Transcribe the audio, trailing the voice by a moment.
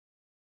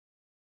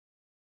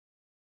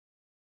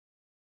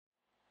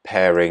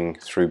pairing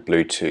through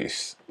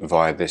Bluetooth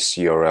via this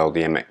URL,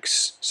 the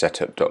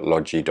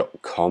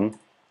mxsetup.logi.com.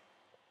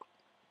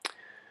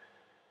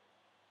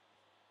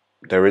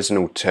 There is an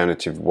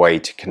alternative way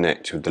to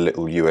connect with the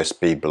little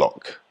USB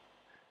block,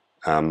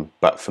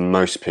 but for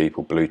most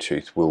people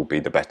Bluetooth will be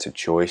the better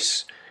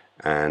choice,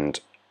 and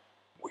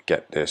we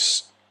get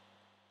this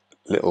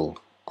little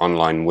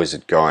online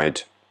wizard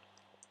guide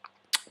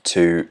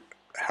to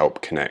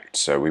help connect.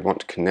 So we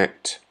want to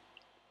connect,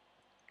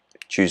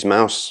 choose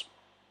mouse,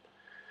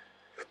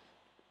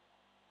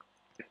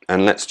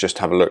 and let's just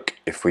have a look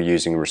if we're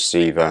using a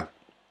receiver.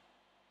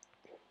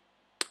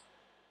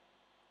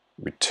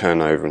 We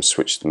turn over and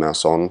switch the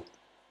mouse on,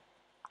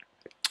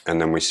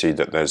 and then we see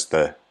that there's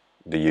the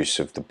use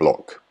of the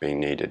block being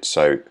needed.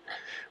 So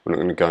we're not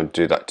going to go and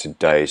do that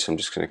today, so I'm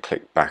just going to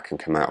click back and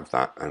come out of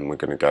that, and we're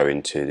going to go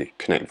into the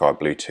connect via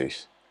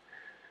Bluetooth.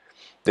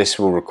 This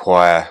will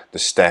require the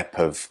step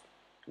of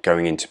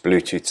going into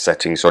Bluetooth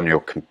settings on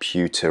your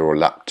computer or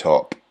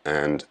laptop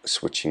and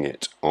switching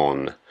it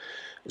on.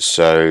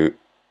 So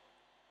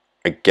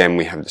again,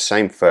 we have the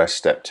same first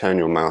step: turn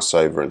your mouse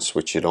over and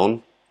switch it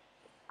on.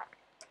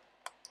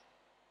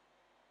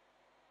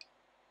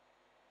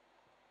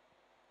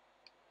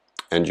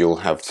 And you'll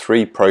have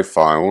 3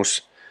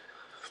 profiles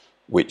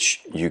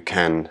which you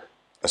can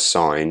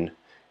assign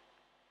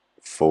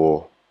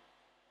for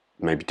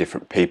maybe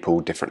different people,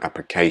 different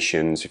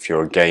applications. If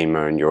you're a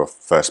gamer and you're a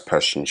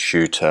first-person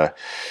shooter,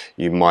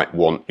 you might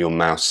want your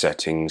mouse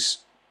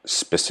settings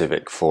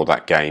specific for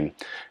that game.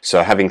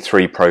 So having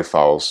 3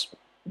 profiles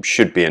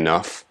should be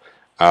enough.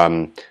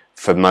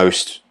 For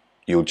most,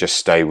 you'll just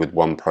stay with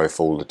one profile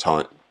all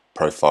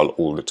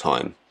the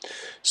time.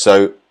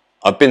 So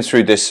I've been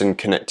through this and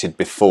connected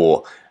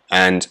before,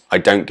 and I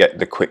don't get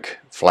the quick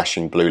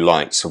flashing blue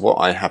light. So what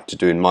I have to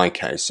do in my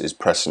case is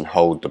press and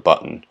hold the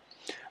button,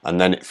 and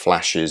then it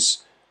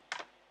flashes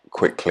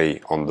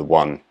quickly on the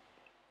one.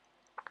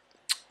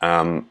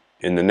 In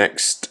the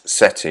next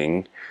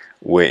setting,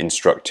 we're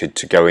instructed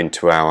to go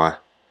into our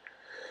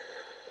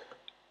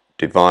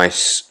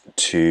device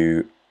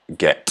to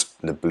get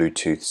the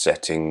Bluetooth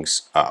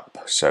settings up.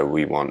 So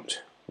we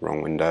want,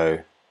 wrong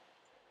window,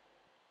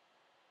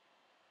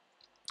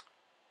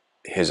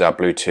 here's our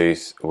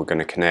Bluetooth. We're going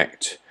to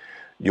connect.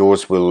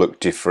 Yours will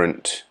look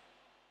different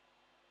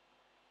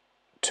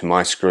to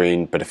my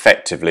screen, but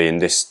effectively in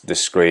the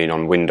screen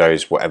on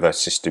Windows, whatever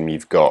system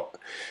you've got,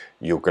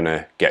 you're going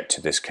to get to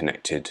this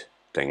connected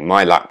thing.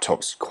 My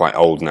laptop's quite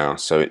old now,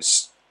 so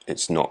it's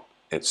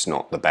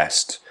not the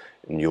best,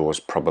 and yours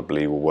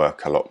probably will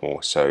work a lot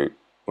more. So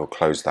we'll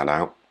close that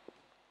out,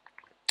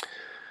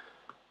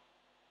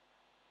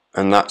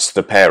 and that's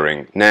the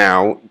pairing.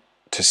 Now,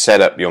 to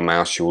set up your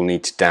mouse, you will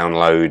need to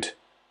download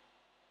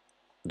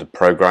the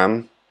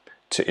program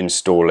to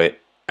install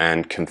it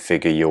and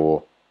configure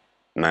your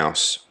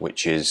mouse,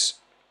 which is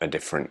a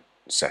different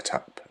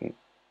setup and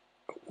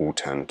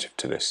alternative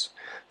to this.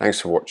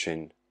 Thanks for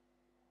watching.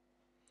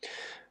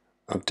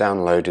 I've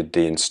downloaded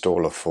the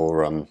installer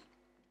for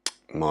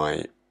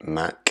my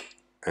Mac,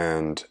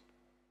 and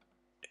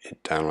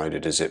it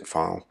downloaded a zip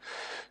file.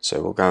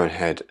 So we'll go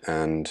ahead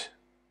and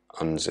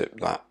unzip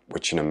that,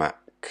 which in a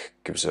Mac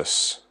gives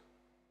us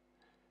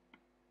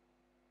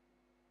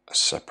a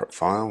separate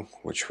file,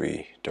 which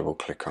we double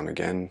click on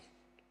again.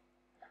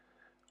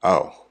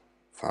 Oh,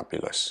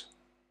 fabulous.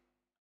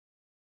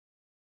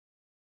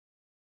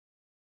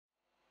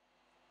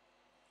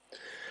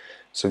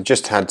 So I've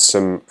just had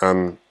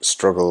some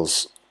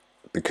struggles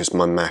because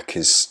my Mac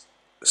is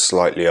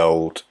slightly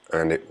old,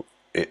 and it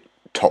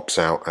tops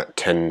out at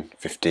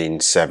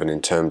 10.15.7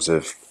 in terms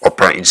of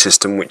operating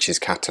system, which is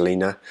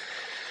Catalina.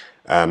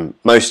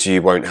 Most of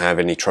you won't have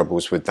any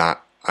troubles with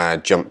that. I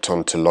jumped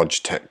onto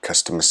Logitech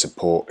customer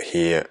support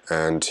here,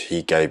 and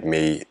he gave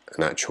me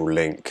an actual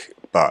link,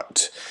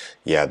 but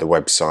yeah, the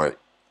website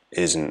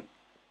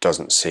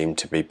doesn't seem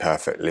to be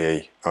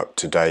perfectly up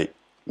to date.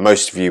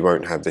 Most of you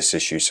won't have this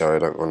issue, so I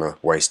don't want to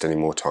waste any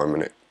more time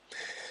on it.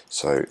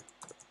 So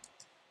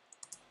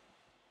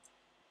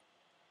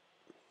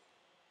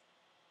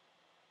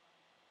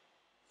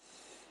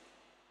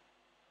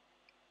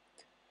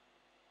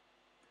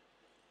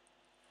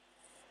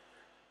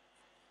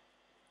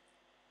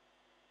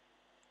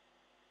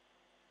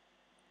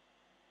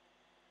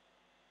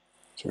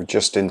we're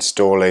just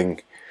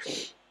installing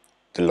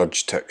the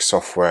Logitech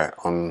software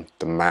on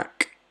the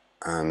Mac,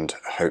 and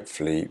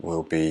hopefully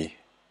we'll be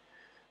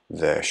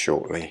there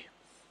shortly.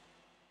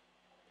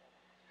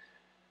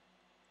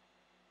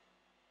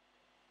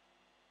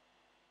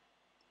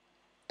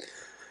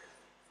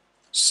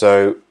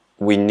 So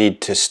we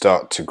need to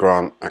start to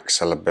grant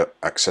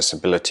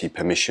accessibility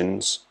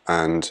permissions,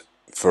 and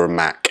for a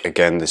Mac,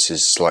 again, this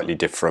is slightly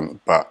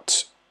different,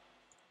 but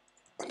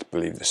I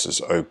believe this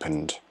is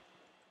opened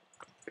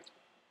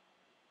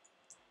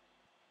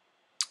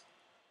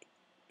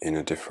in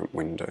a different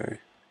window.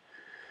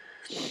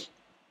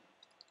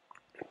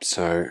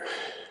 So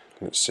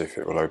let's see if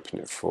it will open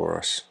it for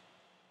us.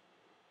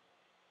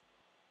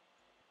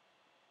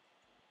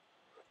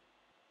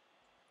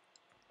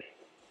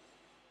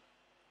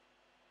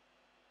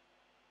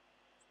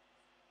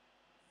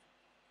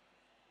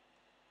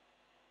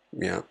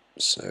 Yeah,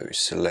 so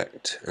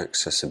select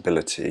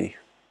accessibility,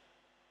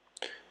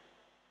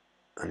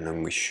 and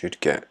then we should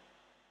get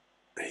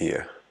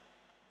here.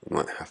 We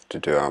might have to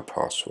do our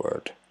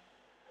password.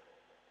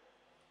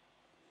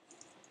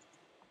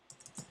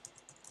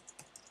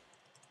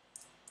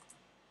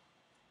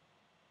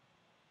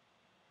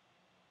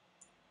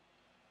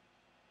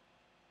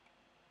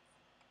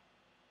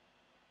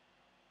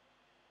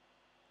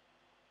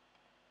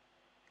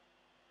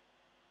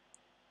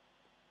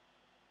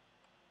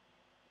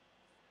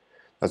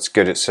 That's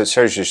good. It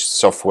shows you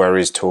software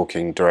is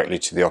talking directly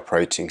to the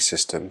operating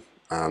system.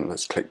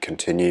 Let's click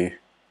continue.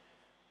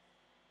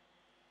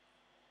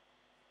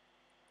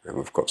 And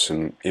we've got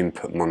some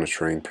input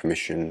monitoring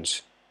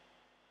permissions.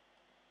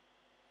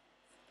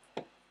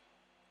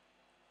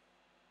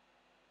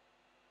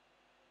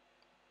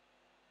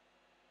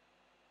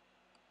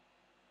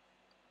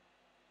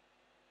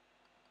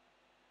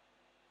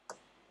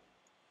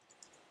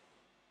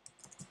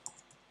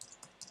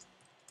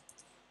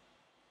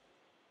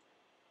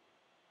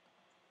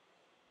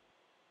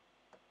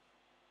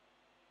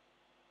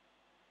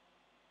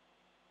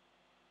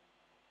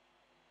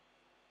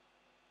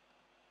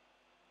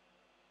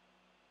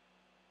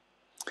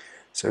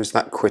 So is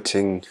that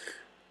quitting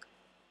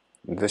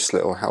this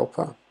little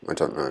helper? I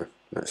don't know.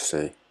 Let's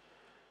see.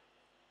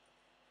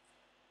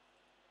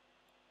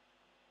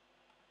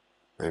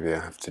 Maybe I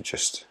have to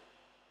just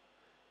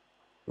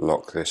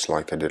lock this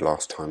like I did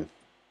last time.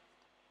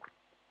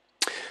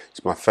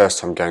 It's my first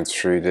time going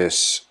through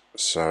this,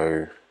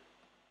 so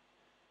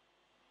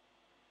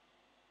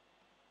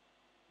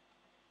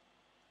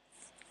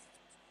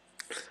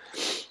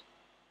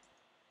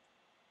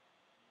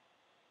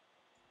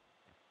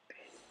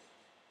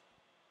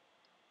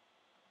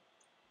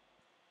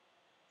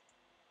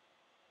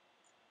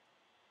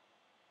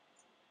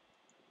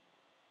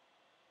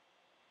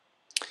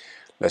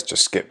let's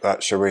just skip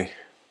that, shall we?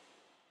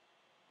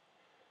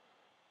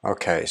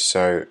 Okay,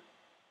 so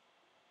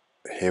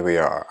here we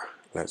are.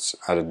 Let's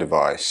add a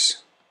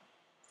device.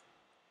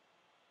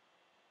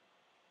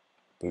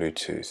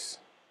 Bluetooth.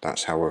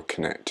 That's how we're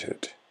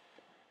connected.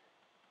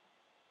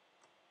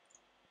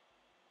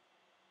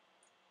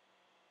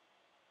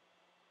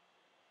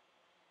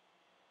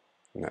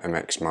 And the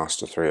MX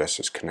Master 3S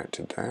is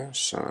connected there,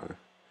 so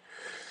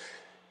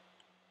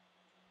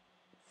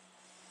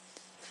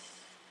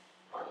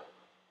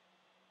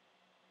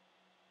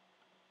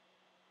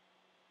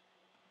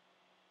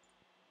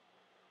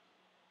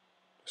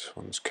this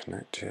one's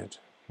connected.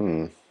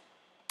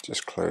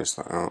 Just close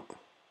that out.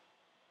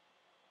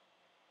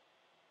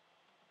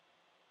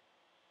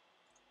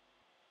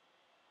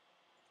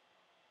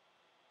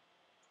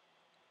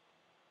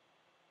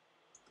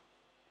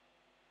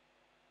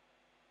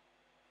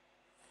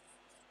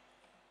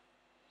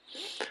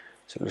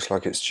 So it looks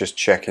like it's just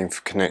checking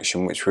for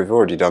connection, which we've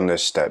already done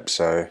this step,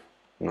 so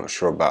I'm not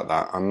sure about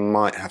that. I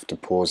might have to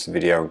pause the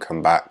video and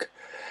come back.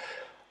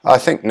 I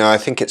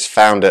think it's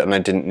found it and I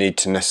didn't need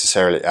to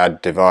necessarily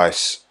add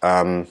device.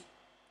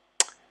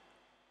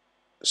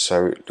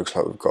 So it looks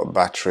like we've got a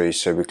battery,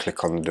 so we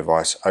click on the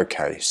device.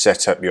 Okay,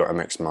 set up your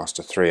MX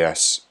Master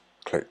 3S.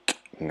 Click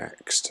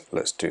next.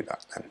 Let's do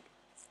that then.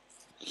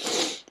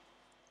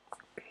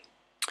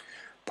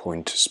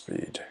 Pointer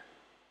speed.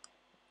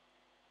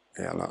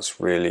 Yeah, that's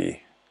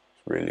really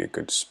a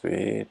good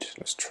speed.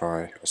 Let's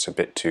try. It's a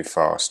bit too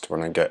fast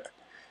when I get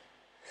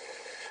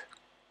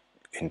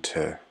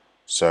into.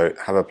 So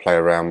have a play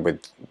around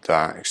with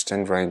that.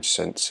 Extend range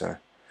sensor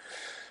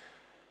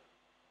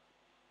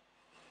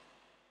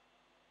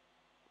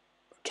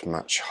to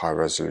match high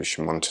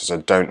resolution monitors. I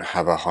don't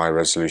have a high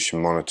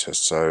resolution monitor,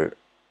 so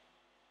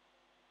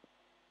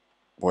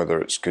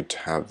whether it's good to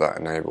have that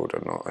enabled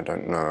or not, I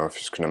don't know if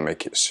it's going to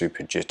make it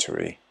super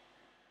jittery.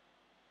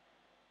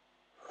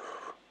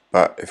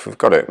 But if we've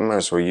got it, we might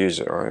as well use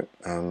it, right?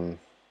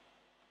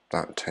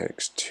 That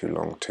takes too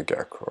long to get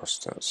across.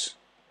 That's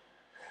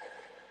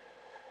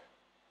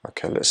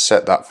okay. Let's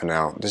set that for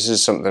now. This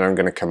is something I'm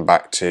going to come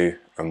back to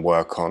and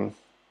work on.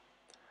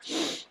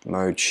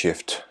 Mode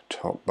shift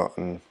top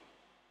button.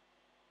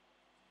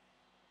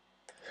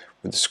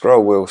 With the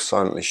scroll wheel,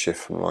 silently shift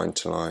from line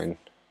to line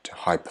to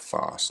hyper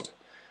fast.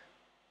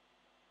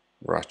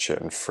 Ratchet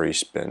and free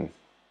spin.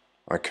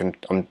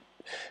 I'm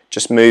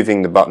just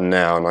moving the button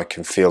now and I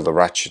can feel the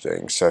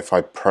ratcheting. So if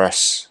I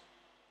press,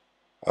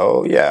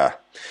 oh yeah.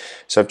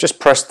 So I've just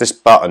pressed this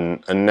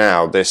button and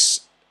now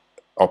this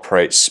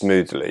operates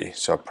smoothly.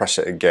 So I press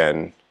it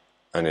again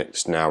and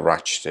it's now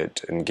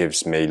ratcheted and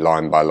gives me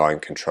line by line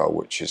control,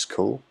 which is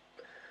cool.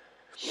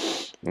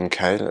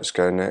 Okay, let's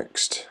go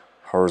next.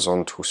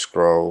 Horizontal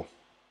scroll.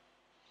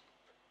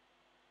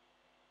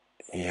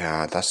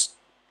 Yeah,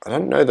 I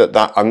don't know that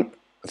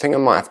I think I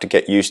might have to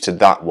get used to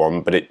that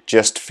one, but it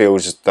just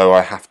feels as though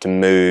I have to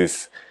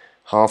move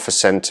half a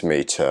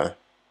centimetre.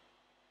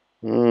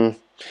 It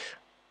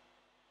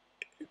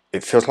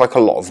feels like a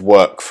lot of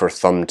work for a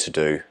thumb to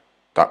do.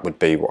 That would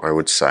be what I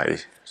would say.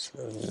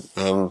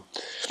 And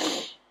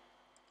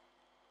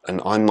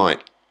I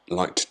might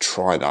like to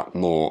try that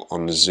more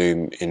on the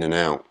zoom in and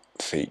out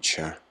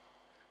feature.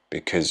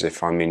 because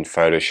if I'm in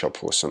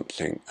Photoshop or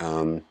something,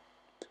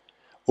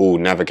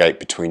 navigate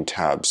between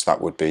tabs,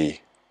 that would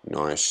be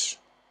nice.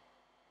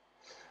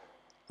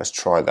 Let's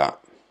try that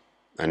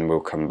and we'll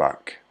come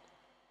back.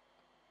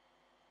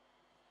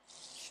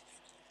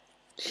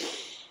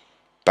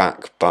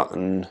 Back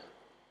button.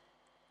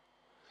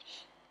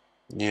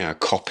 Yeah,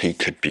 copy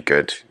could be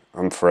good.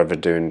 I'm forever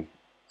doing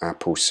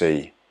Apple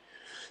C.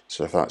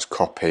 So if that's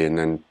copy and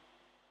then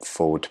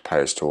forward to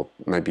paste, or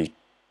maybe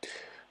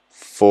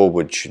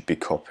forward should be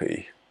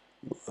copy.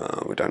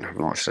 We don't have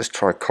much. Let's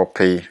try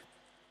copy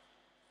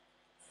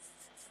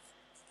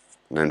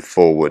and then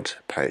forward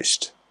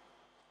paste.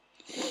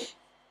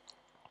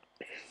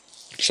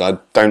 So I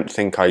don't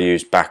think I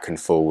use back and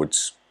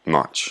forwards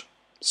much.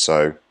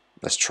 So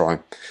let's try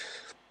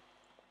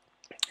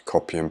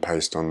copy and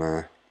paste on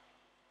there.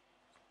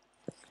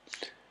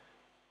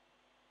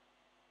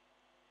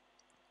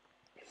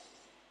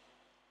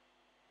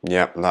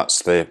 Yep,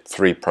 that's the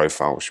 3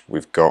 profiles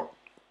we've got.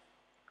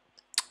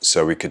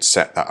 So we could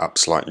set that up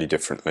slightly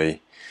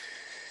differently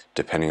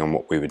depending on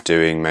what we were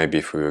doing, maybe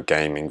if we were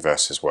gaming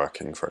versus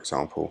working, for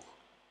example.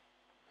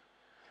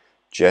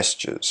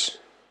 Gestures.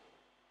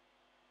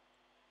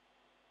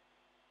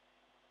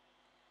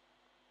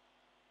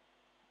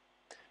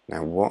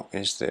 Now what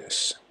is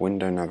this?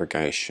 Window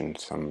navigation,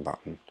 thumb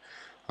button.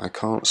 I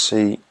can't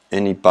see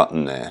any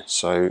button there,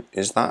 so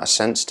is that a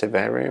sensitive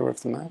area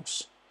of the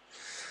mouse?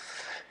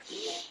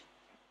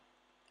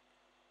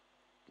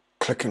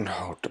 Click and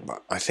hold the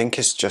button. I think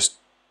it's just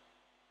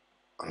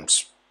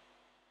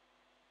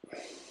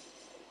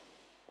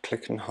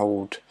click and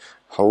hold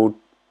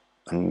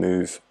and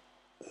move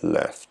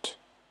left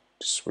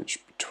to switch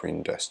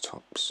between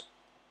desktops.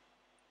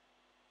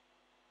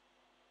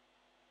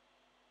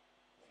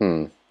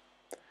 We'll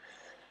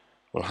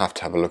have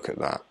to have a look at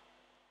that.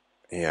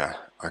 Yeah,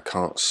 I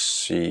can't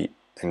see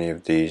any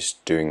of these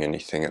doing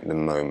anything at the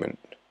moment.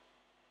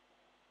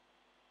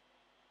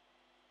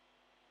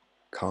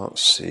 Can't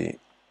see.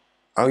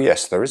 Oh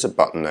yes, there is a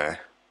button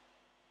there.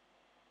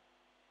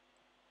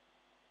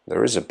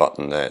 There is a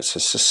button there. It's a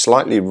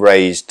slightly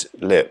raised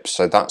lip,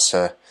 so that's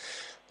a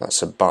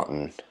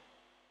button.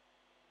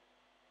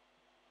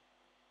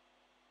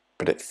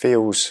 But it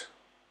feels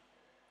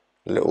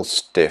a little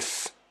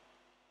stiff,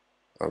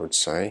 I would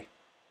say.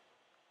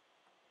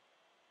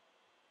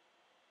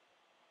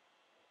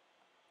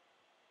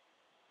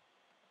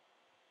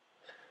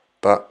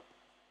 But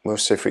we'll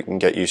see if we can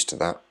get used to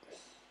that.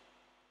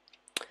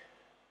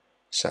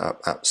 Set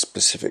up app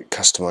specific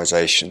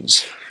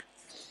customizations.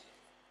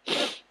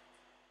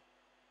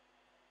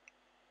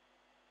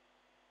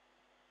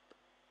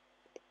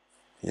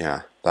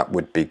 Yeah, that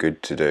would be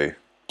good to do.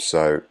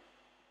 So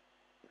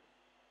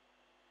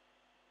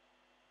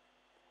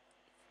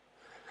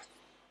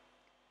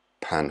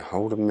pan,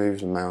 hold and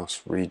move the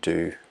mouse,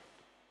 redo,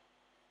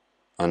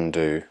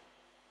 undo.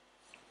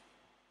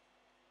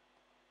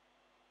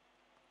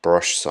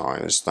 Brush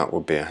size, that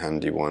would be a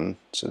handy one.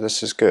 So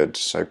this is good.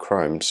 So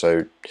Chrome,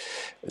 so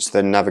it's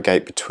then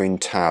navigate between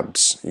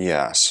tabs.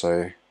 Yeah,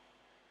 so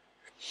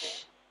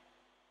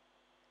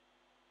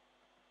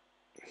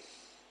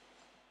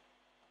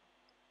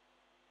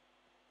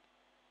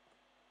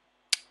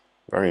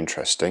very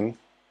interesting.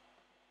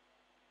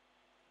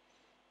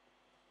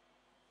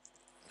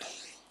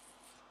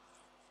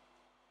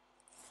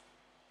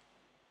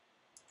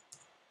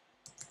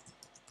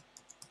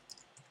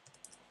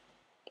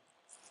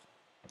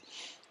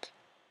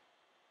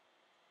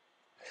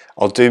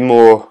 I'll do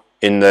more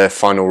in the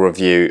final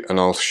review and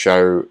I'll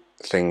show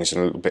things in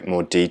a little bit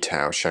more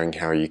detail, showing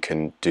how you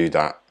can do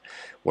that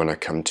when I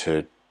come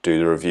to do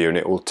the review, and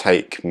it will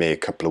take me a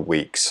couple of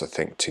weeks, I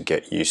think, to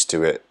get used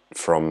to it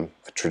from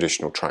a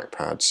traditional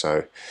trackpad.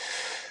 So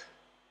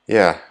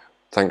yeah,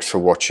 thanks for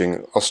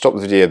watching. I'll stop the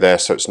video there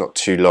so it's not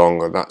too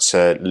long. That's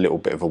a little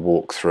bit of a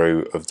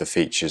walkthrough of the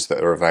features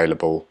that are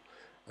available,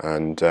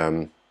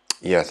 and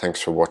yeah,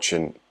 thanks for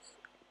watching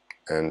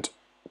and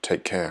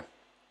take care.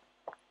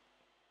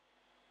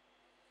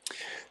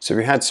 So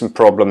we had some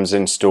problems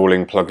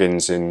installing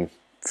plugins in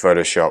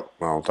Photoshop.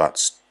 Well,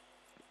 that's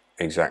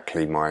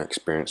exactly my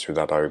experience with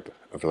Adobe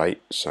of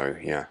late, so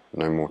yeah,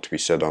 no more to be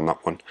said on that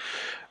one.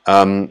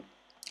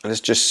 Let's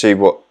just see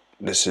what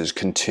this is.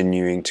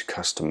 Continuing to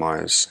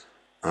customize.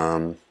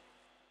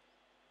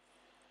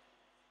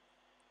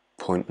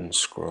 Point and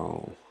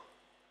scroll.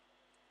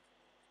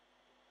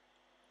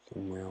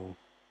 Thumbnail.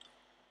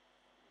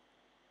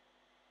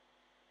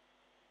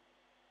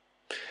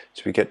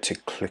 So we get to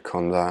click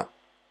on that.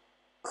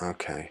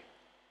 Okay.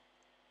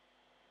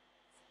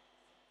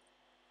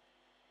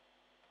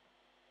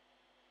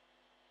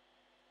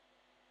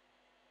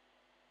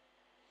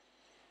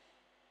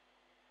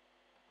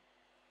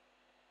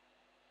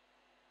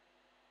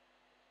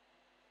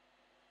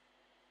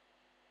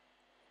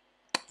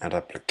 Add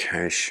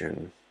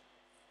application.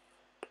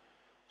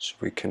 So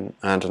we can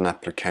add an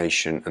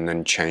application and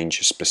then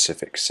change a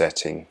specific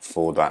setting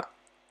for that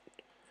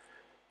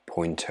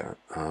pointer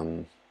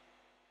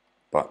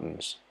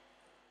buttons.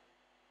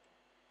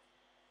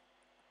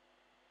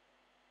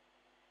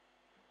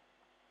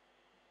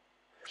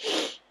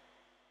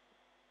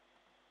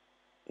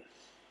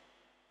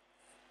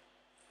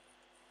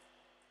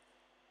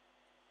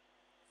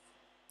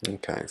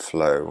 Okay,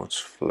 flow, what's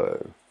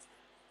flow?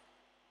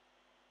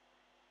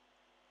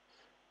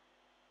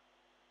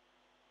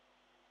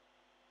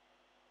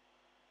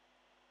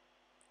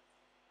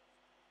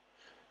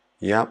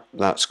 Yep,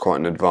 that's quite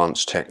an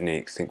advanced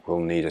technique. I think we'll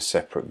need a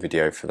separate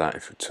video for that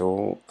if at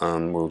all,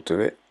 and we'll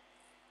do it.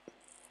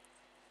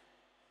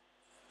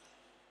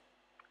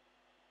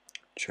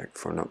 Check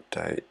for an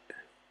update.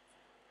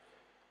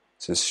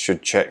 So this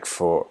should check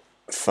for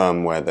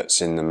firmware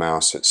that's in the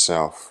mouse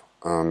itself.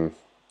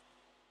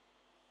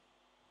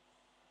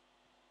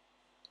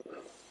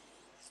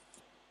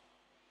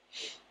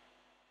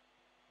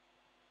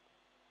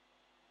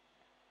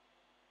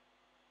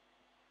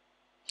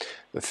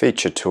 The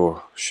feature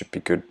tool should be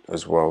good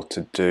as well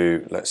to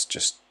do. Let's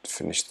just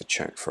finish the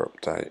check for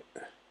update.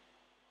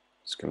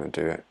 It's going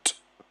to do it.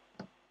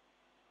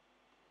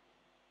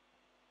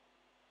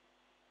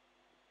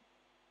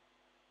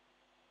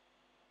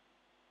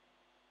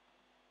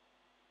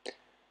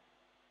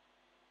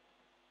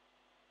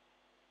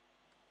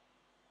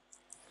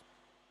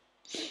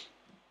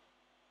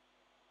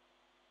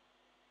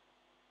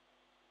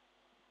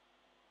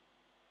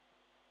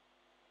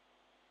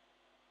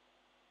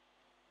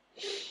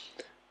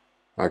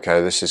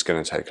 Okay, this is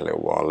going to take a little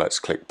while. Let's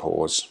click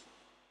pause.